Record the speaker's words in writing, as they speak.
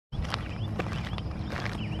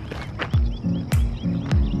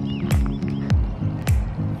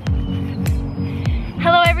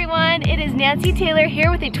everyone, it is Nancy Taylor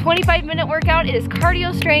here with a 25-minute workout. It is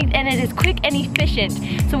cardio strength and it is quick and efficient.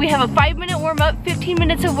 So we have a 5-minute warm-up, 15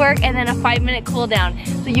 minutes of work, and then a 5-minute cool down.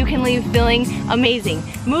 So you can leave feeling amazing.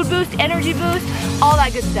 Mood boost, energy boost, all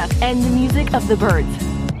that good stuff. And the music of the birds.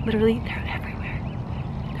 Literally, they're everywhere.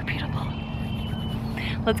 They're beautiful.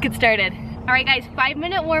 Let's get started. All right guys,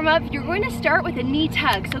 5-minute warm-up. You're going to start with a knee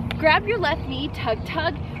tug. So grab your left knee, tug,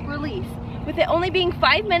 tug, release. With it only being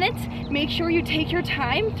 5 minutes, make sure you take your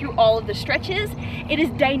time through all of the stretches. It is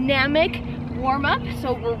dynamic warm-up,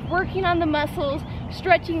 so we're working on the muscles,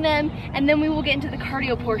 stretching them, and then we will get into the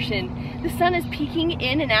cardio portion. The sun is peeking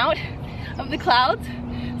in and out of the clouds,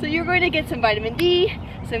 so you're going to get some vitamin D,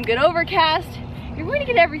 some good overcast. You're going to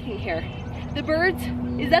get everything here. The birds,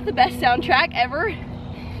 is that the best soundtrack ever?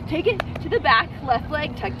 Take it to the back, left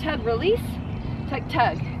leg, tug, tug, release, tug,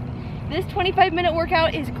 tug. This 25-minute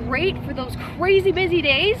workout is great for those crazy busy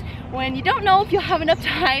days when you don't know if you'll have enough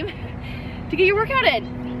time to get your workout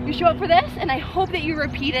in. You show up for this and I hope that you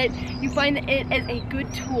repeat it. You find it as a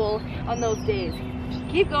good tool on those days.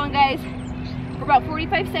 Keep going guys. We're about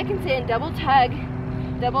 45 seconds in, double tug,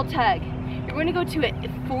 double tug. You're going to go to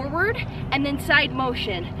it forward and then side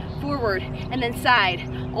motion, forward and then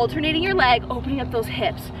side. Alternating your leg, opening up those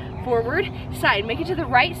hips. Forward, side, make it to the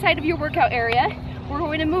right side of your workout area. We're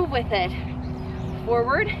going to move with it.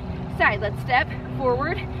 Forward, side, let's step,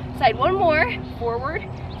 forward, side, one more, forward,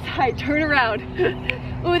 side, turn around.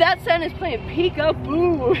 Ooh, that sun is playing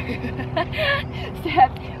peek-a-boo.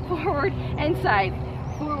 Step, forward and side,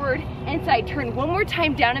 turn one more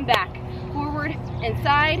time down and back, forward and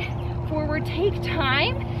side, forward. Take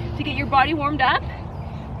time to get your body warmed up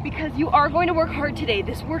because you are going to work hard today.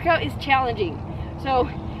 This workout is challenging. So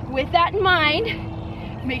with that in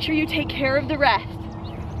mind, make sure you take care of the rest.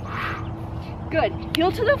 Good.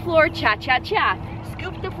 Heel to the floor, cha cha cha.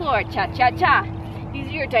 Scoop the floor, cha cha cha. These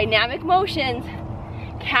are your dynamic motions.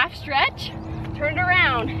 Calf stretch, turn it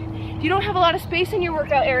around. If you don't have a lot of space in your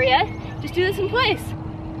workout area, just do this in place.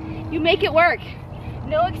 You make it work.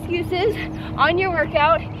 No excuses on your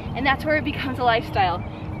workout, and that's where it becomes a lifestyle.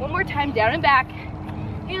 One more time, down and back.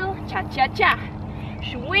 Heel, cha cha cha.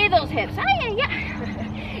 Sway those hips. Ah, yeah,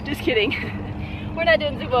 yeah. Just kidding. We're not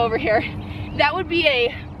doing Zumba over here. That would be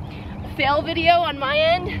a fail video on my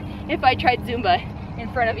end if I tried Zumba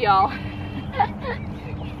in front of y'all.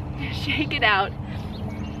 Shake it out.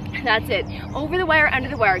 That's it. Over the wire, under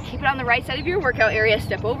the wire. Keep it on the right side of your workout area.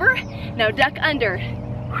 Step over. Now duck under.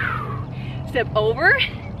 Step over.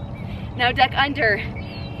 Now duck under.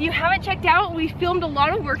 If you haven't checked out, we filmed a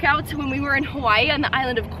lot of workouts when we were in Hawaii on the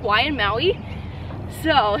island of Kauai and Maui.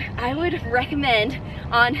 So I would recommend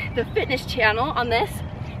on the fitness channel on this.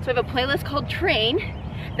 So I have a playlist called Train.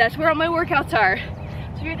 That's where all my workouts are.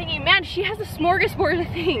 So you're thinking, man, she has a smorgasbord of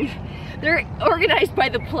things. They're organized by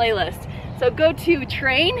the playlist. So go to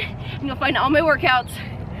Train and you'll find all my workouts.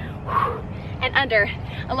 And under.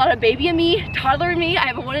 A lot of baby and me, toddler and me. I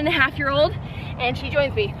have a 1.5-year-old and she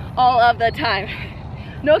joins me all of the time.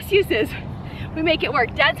 No excuses. We make it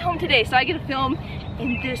work. Dad's home today, so I get to film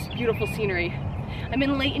in this beautiful scenery. I'm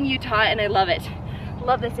in Layton, Utah, and I love it.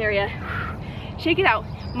 Love this area. Shake it out.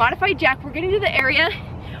 Modified jack. We're getting to the area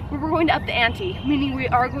where we're going to up the ante, meaning we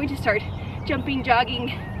are going to start jumping, jogging.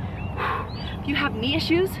 If you have knee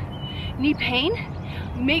issues, knee pain,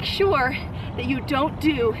 make sure that you don't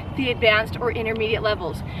do the advanced or intermediate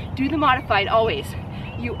levels. Do the modified always.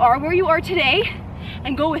 You are where you are today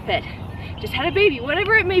and go with it. Just had a baby,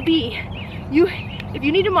 whatever it may be. If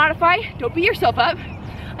you need to modify, don't beat yourself up.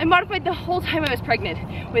 I modified the whole time I was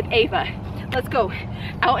pregnant with Ava. Let's go.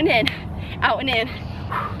 Out and in, out and in.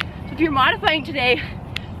 So if you're modifying today,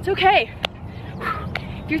 it's okay.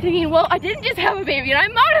 If you're thinking, well, I didn't just have a baby and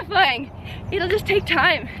I'm modifying, it'll just take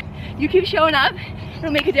time. You keep showing up,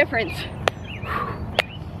 it'll make a difference.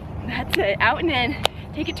 That's it, out and in.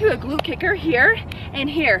 Take it to a glute kicker here and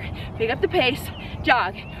here. Pick up the pace,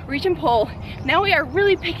 jog, reach and pull. Now we are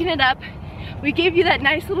really picking it up. We gave you that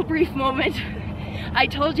nice little brief moment. I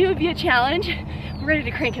told you it would be a challenge. We're ready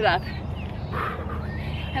to crank it up.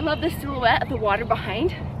 I love the silhouette of the water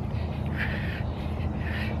behind.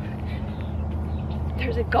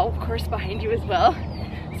 There's a golf course behind you as well.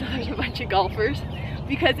 So there's a bunch of golfers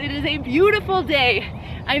because it is a beautiful day.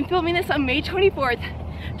 I'm filming this on May 24th,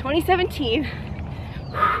 2017.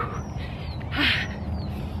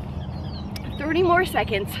 30 more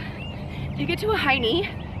seconds. You get to a high knee,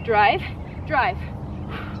 drive, drive.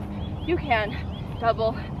 You can.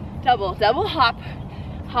 Double, double, double hop,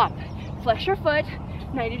 hop. Flex your foot,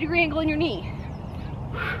 90-degree angle in your knee.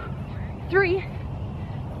 3,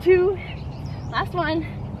 2, last one.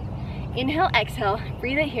 Inhale, exhale,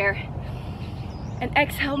 breathe it here. and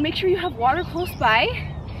exhale. Make sure you have water close by.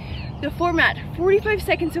 The format, 45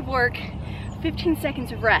 seconds of work, 15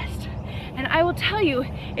 seconds of rest. And I will tell you,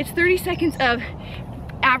 it's 30 seconds of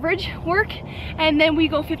average work, and then we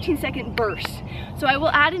go 15-second bursts. So I will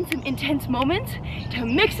add in some intense moments to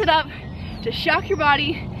mix it up, to shock your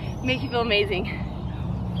body, make you feel amazing.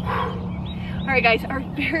 All right guys, our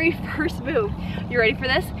very first move. You ready for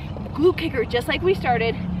this? Glute kicker, just like we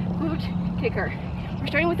started. Glute kicker. We're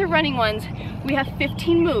starting with the running ones. We have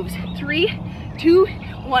 15 moves. 3, 2,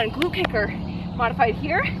 1. Glute kicker. Modified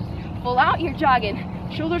here. Full out, you're jogging.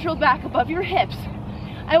 Shoulders rolled back above your hips.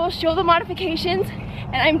 I will show the modifications,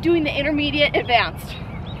 and I'm doing the intermediate advanced.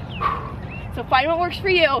 So find what works for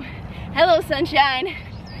you. Hello, sunshine.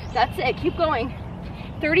 That's it, keep going.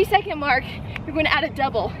 30-second mark, you're going to add a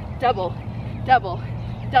double, double, double,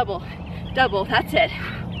 double, double. That's it.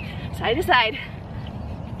 Side to side.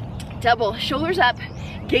 Double, shoulders up,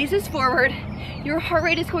 gazes forward. Your heart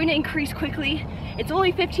rate is going to increase quickly. It's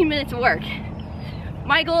only 15 minutes of work.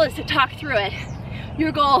 My goal is to talk through it.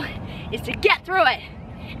 Your goal is to get through it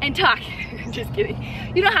and talk. Just kidding.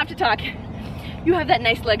 You don't have to talk. You have that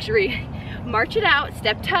nice luxury. March it out,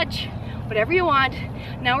 step touch, whatever you want.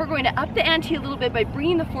 Now we're going to up the ante a little bit by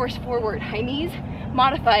bringing the force forward. High knees,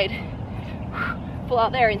 modified. Full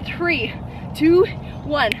out there in 3, 2,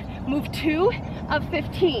 1. Move 2 of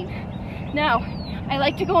 15. Now, I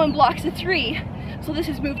like to go in blocks of 3. So this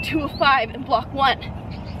is move 2 of 5 and block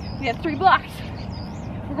 1. We have 3 blocks.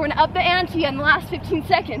 We're going to up the ante in the last 15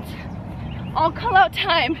 seconds. I'll call out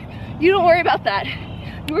time. You don't worry about that.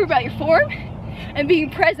 You worry about your form and being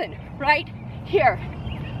present right here.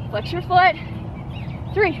 Flex your foot.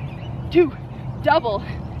 3, 2, double,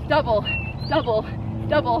 double, double,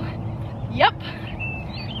 double. Yep,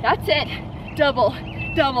 that's it. Double,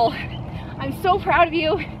 double. I'm so proud of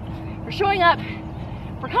you for showing up,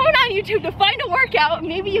 for coming on YouTube to find a workout.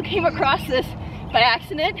 Maybe you came across this by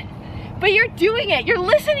accident, but you're doing it. You're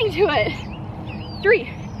listening to it.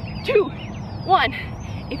 3, 2, 1.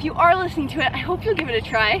 If you are listening to it, I hope you'll give it a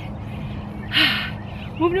try.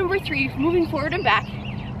 Move number 3, moving forward and back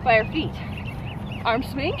by our feet. Arm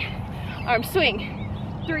swing, arm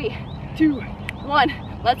swing. 3, 2,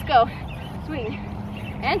 1. Let's go. Swing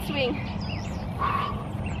and swing.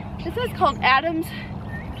 This is called Adam's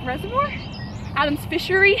Reservoir? Adam's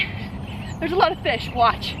Fishery. There's a lot of fish.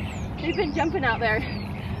 Watch. They've been jumping out there.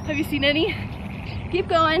 Have you seen any? Keep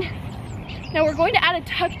going. Now we're going to add a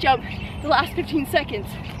tuck jump the last 15 seconds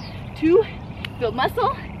to build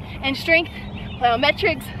muscle and strength,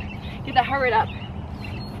 plyometrics, get that heart rate up.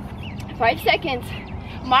 5 seconds,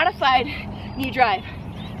 modified knee drive.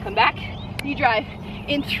 Come back, knee drive.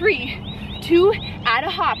 In 3, 2, add a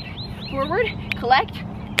hop. Forward, collect,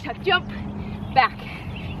 tuck jump, back.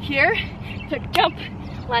 Here, tuck jump,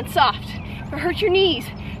 land soft. If it hurts your knees,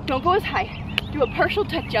 don't go as high. Do a partial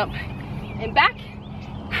tuck jump. And back.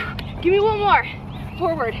 Give me one more.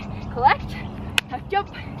 Forward, collect, tuck jump,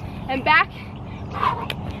 and back.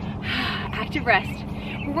 Active rest.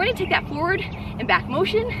 We're going to take that forward and back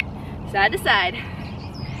motion, side to side.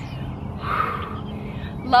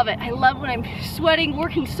 Love it. I love when I'm sweating,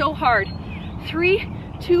 working so hard. 3,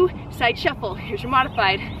 2, side shuffle. Here's your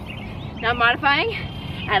modified. Now modifying,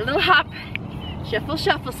 add a little hop. Shuffle,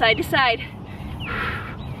 shuffle, side to side.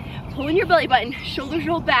 Pull in your belly button, shoulders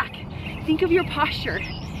rolled back. Think of your posture.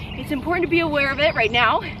 It's important to be aware of it right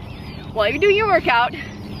now while you're doing your workout.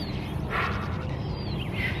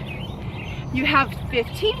 You have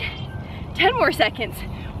 15, 10 more seconds.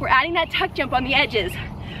 We're adding that tuck jump on the edges.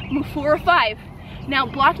 Move 4 or 5. Now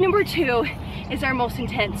block number 2 is our most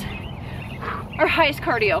intense, our highest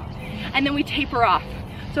cardio, and then we taper off.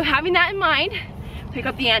 So having that in mind, pick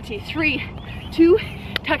up the ante. 3, 2,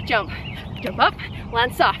 tuck jump. Jump up,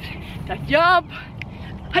 land soft. Tuck jump.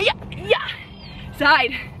 Hi-ya, yeah.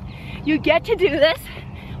 Side. You get to do this.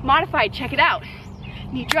 Modified, check it out.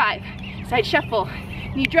 Knee drive, side shuffle.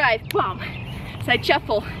 Knee drive, boom. Side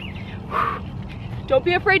shuffle. Don't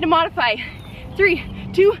be afraid to modify.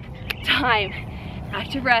 3, 2, time.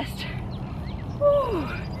 Active rest. Whew.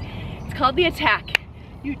 It's called the attack.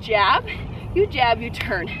 You jab, you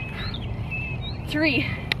turn. 3,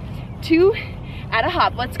 2, add a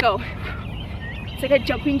hop, let's go. It's like a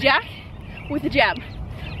jumping jack with a jab.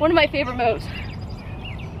 One of my favorite moves.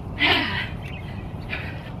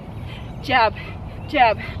 Jab,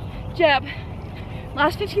 jab, jab.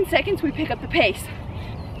 Last 15 seconds, we pick up the pace.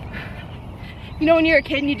 You know when you're a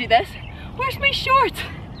kid and you do this? Where's my shorts?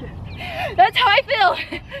 That's how I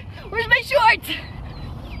feel. Where's my shorts?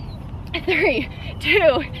 3,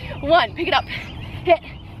 2, 1, pick it up. Hit,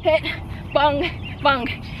 hit, bung, bung.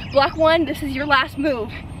 Block 1, this is your last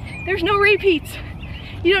move. There's no repeats.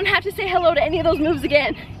 You don't have to say hello to any of those moves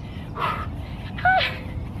again.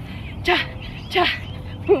 Cha, cha,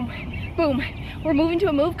 boom, boom. We're moving to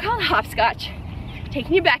a move called hopscotch.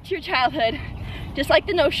 Taking you back to your childhood, just like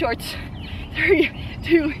the no shorts. 3,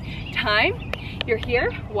 2, time. You're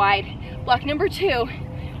here, wide. Block number 2,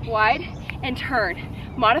 wide, and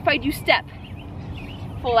turn. Modified, you step.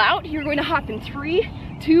 Full out, you're going to hop in 3,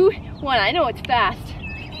 2, 1. I know it's fast.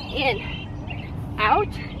 In,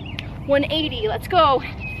 out, 180, let's go.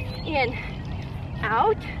 In,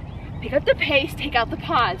 out, pick up the pace, take out the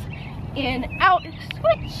pause. In, out,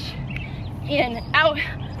 switch. In, out,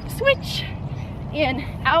 switch. In,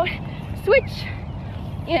 out, switch.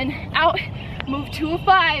 In, out, move to a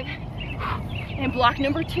 5. And block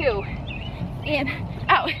number 2. In,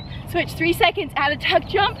 out, switch, 3 seconds, add a tuck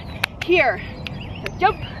jump. Here, tuck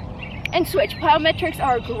jump, and switch. Plyometrics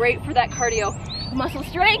are great for that cardio. Muscle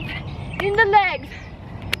strength in the legs.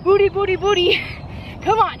 Booty, booty, booty.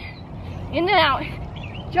 Come on, in and out.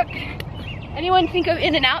 Chuck. Anyone think of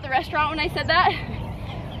In-N-Out, the restaurant, when I said that?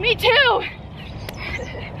 Me too.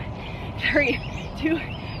 3, 2,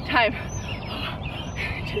 time.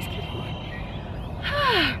 Just kidding.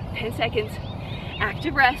 10 seconds.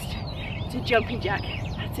 Active rest to jumping jack.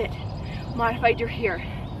 That's it. Modified, you're here.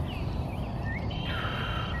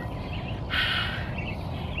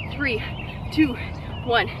 3, 2,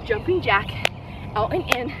 1. Jumping jack. Out and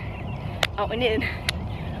in. Out and in.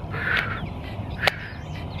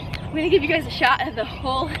 I'm gonna give you guys a shot of the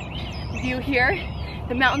whole view here.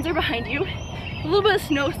 The mountains are behind you. A little bit of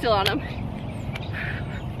snow still on them.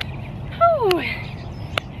 Oh.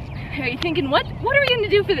 Are you thinking, what are we gonna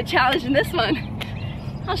do for the challenge in this one?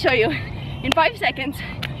 I'll show you. In 5 seconds,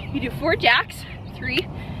 you do 4 jacks. 3,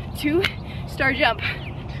 2, star jump.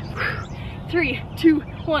 3, 2,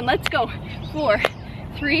 1, let's go. 4,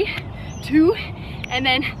 3, 2, and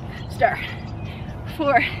then star.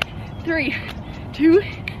 4, 3, 2,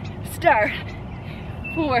 star.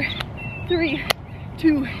 4, 3,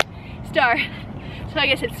 2, star. So I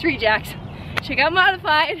guess it's 3 jacks. Check out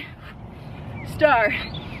modified. Star.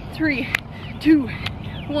 3, 2,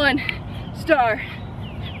 1, star.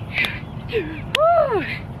 Woo.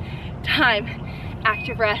 Time.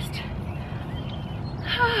 Active rest.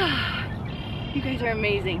 You guys are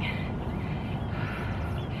amazing.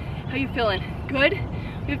 How you feeling? Good?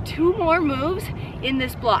 We have 2 more moves in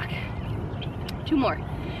this block. 2 more.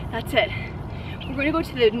 That's it. We're going to go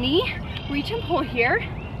to the knee, reach and pull here.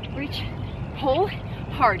 Reach, pull,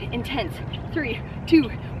 hard, intense. 3, 2,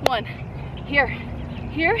 1. Here,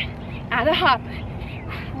 here, add a hop.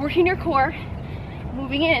 Working your core,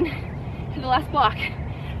 moving in to the last block.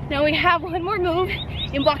 Now we have 1 more move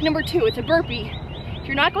in block number 2. It's a burpee. If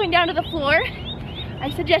you're not going down to the floor, I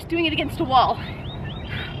suggest doing it against a wall.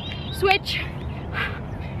 Switch.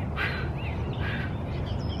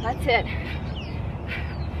 That's it.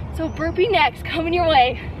 So burpee next, coming your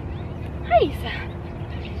way. Nice.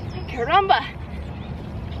 Caramba.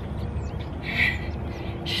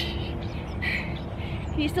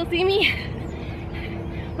 Can you still see me?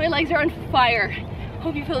 My legs are on fire.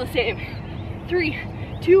 Hope you feel the same. 3,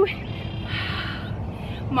 2.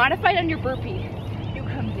 Modified on your burpee. You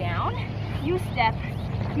come down, you step,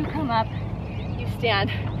 you come up, you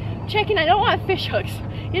stand. Checking, I don't want fish hooks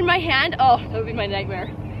in my hand. Oh, that would be my nightmare.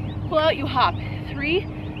 Pull out, you hop. 3,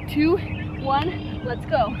 2, 1, let's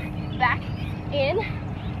go. Back, in,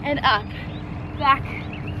 and up. Back.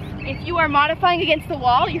 If you are modifying against the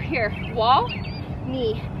wall, you're here. Wall,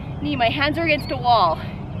 knee, knee. My hands are against a wall.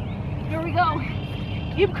 Here we go.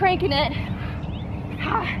 Keep cranking it.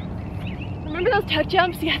 Remember those tuck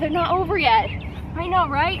jumps? Yeah, they're not over yet. I know,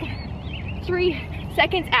 right? 3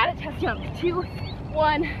 seconds, add a tuck jump. 2,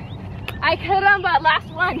 1. Ay caramba,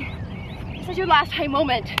 last one. This is your last high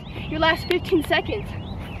moment. Your last 15 seconds.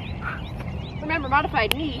 Remember,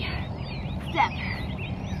 modified knee, step,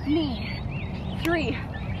 knee. 3,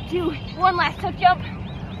 2, 1, last tuck jump.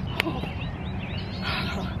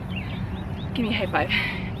 Give me a high five.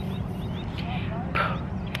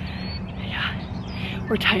 Yeah,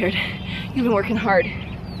 we're tired. You've been working hard.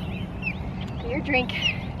 Get your drink.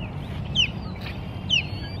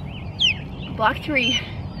 Block 3,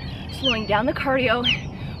 slowing down the cardio,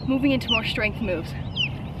 moving into more strength moves.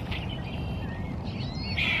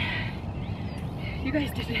 You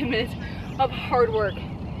guys did 10 minutes of hard work.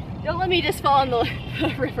 Don't let me just fall in the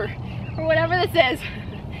river or whatever this is,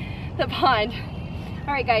 the pond.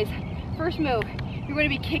 All right, guys, first move. You're going to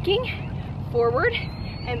be kicking forward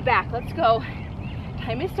and back. Let's go.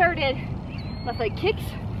 Time has started. Left leg kicks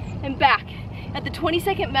and back. At the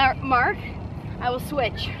 20-second mark, I will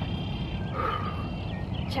switch.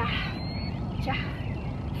 Cha, cha.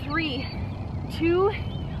 3, 2,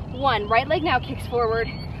 1. Right leg now kicks forward,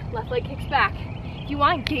 left leg kicks back. If you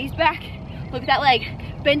want, gaze back, look at that leg,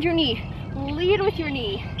 bend your knee, lead with your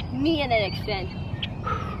knee and then extend.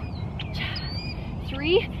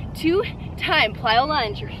 3, 2, time, plyo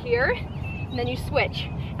lunge. You're here, and then you switch.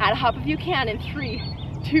 Add a hop if you can in 3,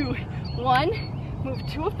 2, 1. Move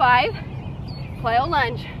to a 5, plyo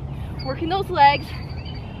lunge. Working those legs.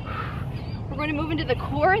 We're going to move into the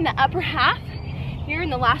core in the upper half here in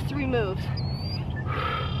the last 3 moves.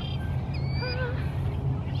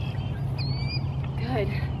 Good.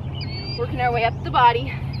 Working our way up the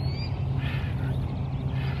body.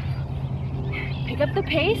 Pick up the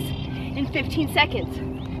pace in 15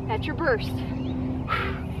 seconds. That's your burst.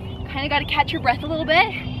 Kind of got to catch your breath a little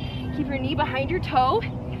bit. Keep your knee behind your toe.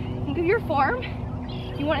 Think of your form.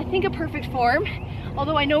 You want to think of perfect form.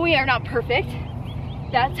 Although I know we are not perfect.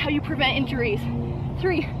 That's how you prevent injuries.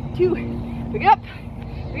 3, 2, pick it up,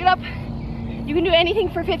 pick it up. You can do anything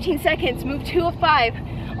for 15 seconds. Move to a 5.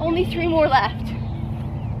 Only 3 more left.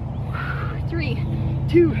 3,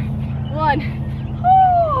 2, 1.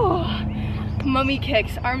 Oh. Mummy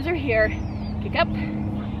kicks. Arms are here. Kick up.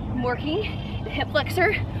 I'm working the hip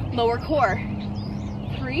flexor, lower core.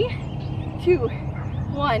 3, 2,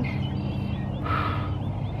 1.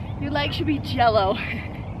 Your legs should be jello.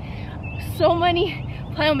 So many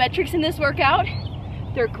plyometrics in this workout.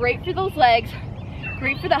 They're great for those legs,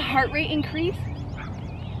 great for the heart rate increase.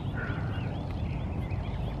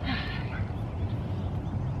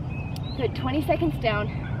 Good, 20 seconds down,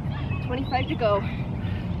 25 to go.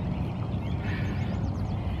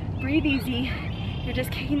 Breathe easy. You're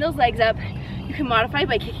just kicking those legs up. You can modify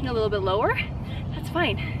by kicking a little bit lower. That's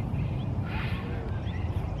fine.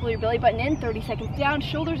 Pull your belly button in, 30 seconds down,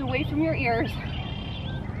 shoulders away from your ears.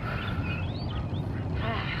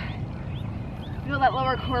 Feel that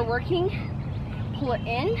lower core working. Pull it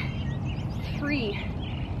in. 3,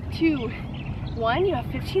 2, 1. You have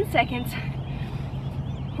 15 seconds.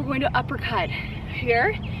 We're going to uppercut.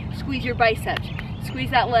 Here, squeeze your biceps. Squeeze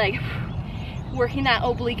that leg. Working that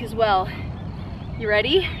oblique as well. You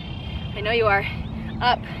ready? I know you are.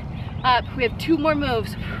 Up, up. We have 2 more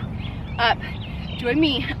moves. Up. Join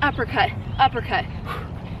me. Uppercut, uppercut.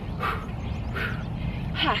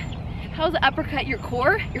 How's the uppercut your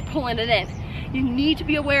core? You're pulling it in. You need to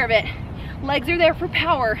be aware of it. Legs are there for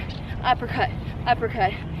power. Uppercut,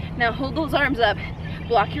 uppercut. Now hold those arms up.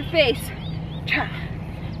 Block your face.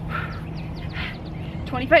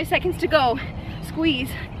 25 seconds to go. Squeeze,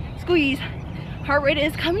 squeeze. Heart rate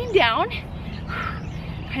is coming down.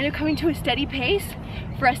 Kind of coming to a steady pace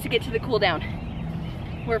for us to get to the cool down,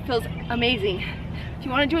 where it feels amazing. If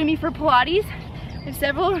you want to join me for Pilates, I have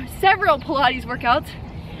several Pilates workouts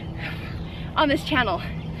on this channel.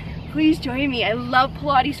 Please join me. I love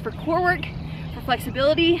Pilates for core work, for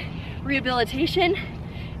flexibility, rehabilitation.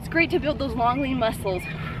 It's great to build those long, lean muscles.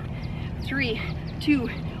 3, 2,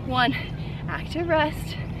 1. Active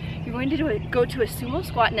rest. You're going to go to a sumo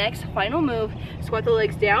squat next. Final move. Squat the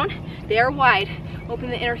legs down. They are wide. Open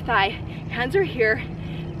the inner thigh. Hands are here.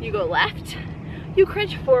 You go left. You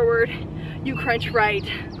crunch forward. You crunch right.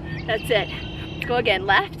 That's it. Let's go again.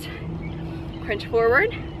 Left. Crunch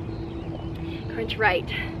forward. Crunch right.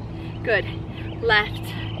 Good. Left.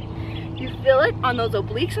 You feel it on those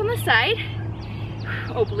obliques on the side.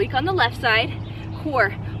 Oblique on the left side.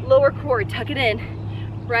 Core. Lower core. Tuck it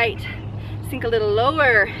in. Right. Sink a little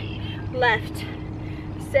lower. Left.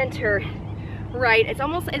 Center. Right. It's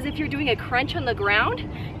almost as if you're doing a crunch on the ground.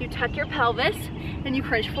 You tuck your pelvis and you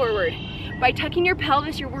crunch forward. By tucking your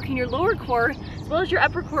pelvis, you're working your lower core as well as your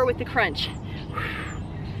upper core with the crunch.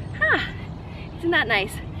 Isn't that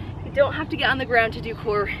nice? You don't have to get on the ground to do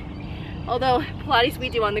core. Although Pilates we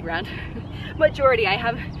do on the ground. Majority, I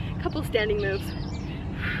have a couple standing moves.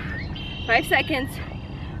 5 seconds.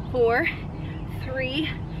 4, 3,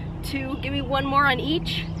 2. Give me 1 more on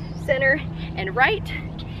each. Center and right.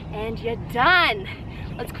 And you're done.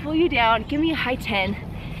 Let's cool you down. Give me a high 10.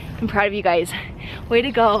 I'm proud of you guys. Way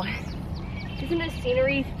to go. Isn't the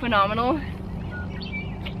scenery phenomenal?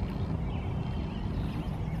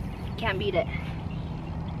 Can't beat it.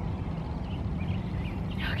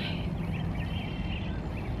 Okay.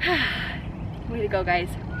 Way to go, guys.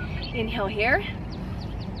 Inhale here.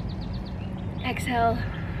 Exhale.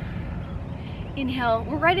 Inhale.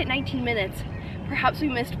 We're right at 19 minutes. Perhaps we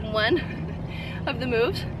missed one of the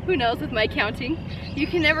moves. Who knows with my counting? You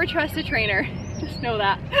can never trust a trainer. Just know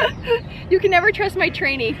that. You can never trust my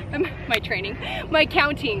counting.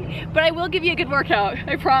 But I will give you a good workout,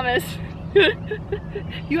 I promise.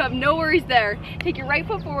 You have no worries there. Take your right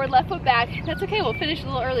foot forward, left foot back. That's okay, we'll finish a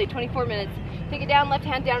little early, 24 minutes. Take it down, left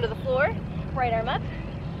hand down to the floor, right arm up.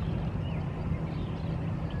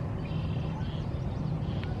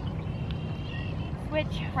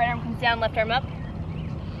 Switch, right arm comes down, left arm up.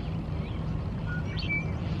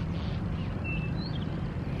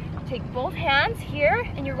 Take both hands here,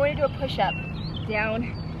 and you're going to do a push-up. Down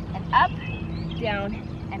and up, down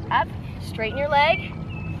and up. Straighten your leg,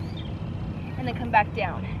 and then come back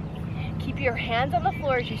down. Keep your hands on the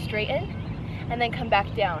floor as you straighten, and then come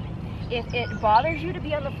back down. If it bothers you to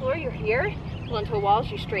be on the floor, you're here, pull onto a wall as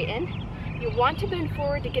you straighten. You want to bend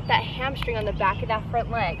forward to get that hamstring on the back of that front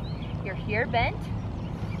leg. You're here bent,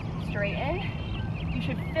 straighten. You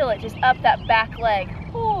should feel it just up that back leg.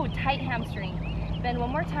 Ooh, tight hamstring. Bend one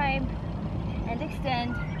more time and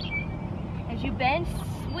extend. As you bend,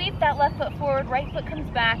 sweep that left foot forward, right foot comes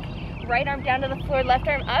back, right arm down to the floor, left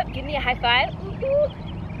arm up. Give me a high five. Ooh, ooh.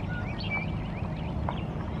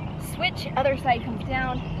 Switch, other side comes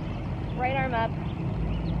down, right arm up.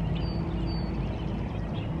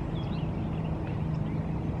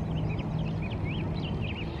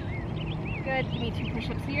 Good, give me 2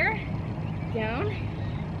 push-ups here. Down,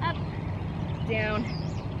 up, down,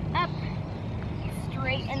 up.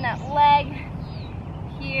 Straighten that leg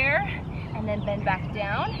here, and then bend back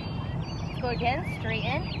down. Let's go again,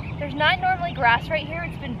 straighten. There's not normally grass right here.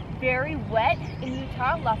 It's been very wet in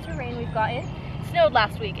Utah, lots of rain we've gotten. It snowed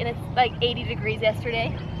last week, and it's like 80 degrees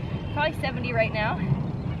yesterday. Probably 70 right now.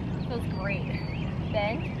 Feels great.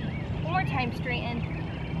 Bend. One more time, straighten.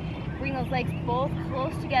 Bring those legs both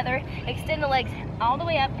close together. Extend the legs all the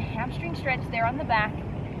way up. Hamstring stretch there on the back.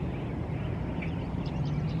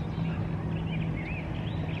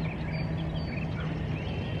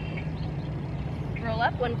 Roll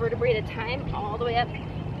up, one vertebrae at a time, all the way up.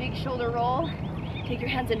 Big shoulder roll. Take your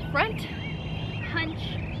hands in front.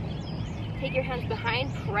 Hunch. Take your hands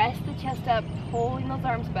behind. Press the chest up, pulling those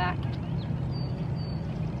arms back.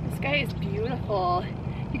 The sky is beautiful.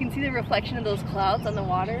 You can see the reflection of those clouds on the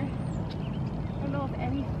water. I don't know if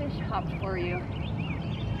any fish hopped for you.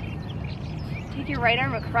 Take your right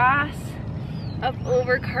arm across, up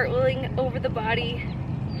over, cartwheeling over the body,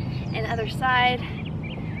 and other side.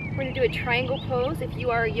 We're gonna do a triangle pose. If you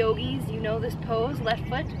are yogis, you know this pose. Left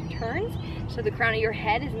foot turns, so the crown of your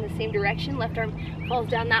head is in the same direction. Left arm falls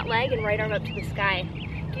down that leg, and right arm up to the sky.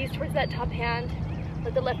 Gaze towards that top hand.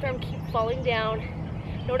 Let the left arm keep falling down.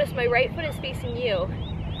 Notice my right foot is facing you.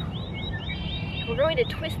 We're going to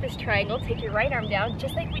twist this triangle. Take your right arm down,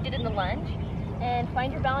 just like we did in the lunge, and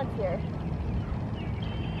find your balance here.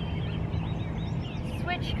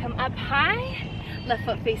 Switch, come up high. Left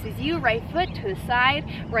foot faces you, right foot to the side,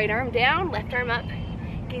 right arm down, left arm up.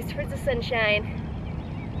 Gaze towards the sunshine.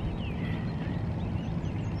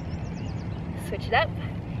 Switch it up.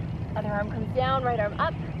 Other arm comes down, right arm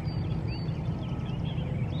up.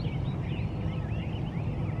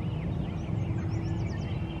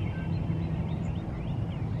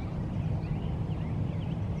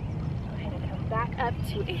 Back up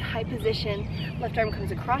to a high position. Left arm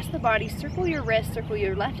comes across the body. Circle your wrist, circle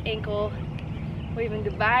your left ankle. We'll even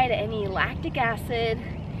divide any lactic acid,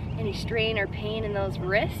 any strain or pain in those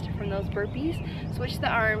wrists from those burpees. Switch the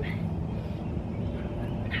arm.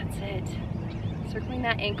 That's it. Circling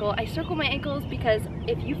that ankle. I circle my ankles because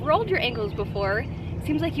if you've rolled your ankles before, it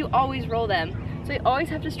seems like you always roll them. So I always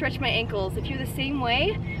have to stretch my ankles. If you're the same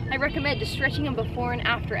way, I recommend just stretching them before and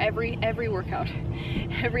after every workout,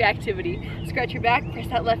 every activity. Scratch your back, press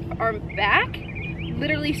that left arm back.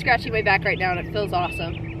 Literally scratching my back right now, and it feels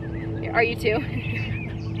awesome. Are you too?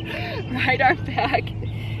 Right arm back.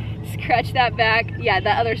 Scratch that back. Yeah,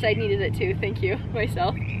 that other side needed it too. Thank you,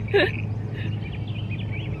 myself.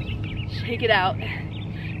 Shake it out.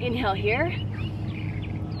 Inhale here.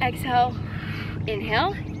 Exhale.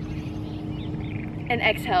 Inhale. And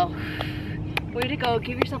exhale. Way to go.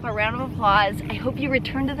 Give yourself a round of applause. I hope you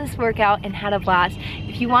returned to this workout and had a blast.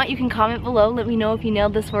 If you want, you can comment below. Let me know if you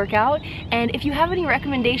nailed this workout. And if you have any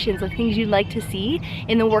recommendations of things you'd like to see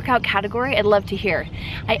in the workout category, I'd love to hear.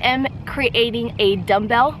 I am creating a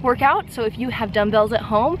dumbbell workout, so if you have dumbbells at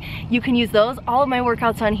home, you can use those. All of my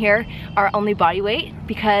workouts on here are only body weight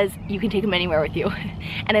because you can take them anywhere with you.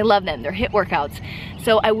 And I love them. They're HIIT workouts.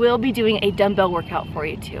 So I will be doing a dumbbell workout for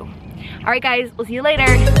you too. All right, guys, we'll see you later.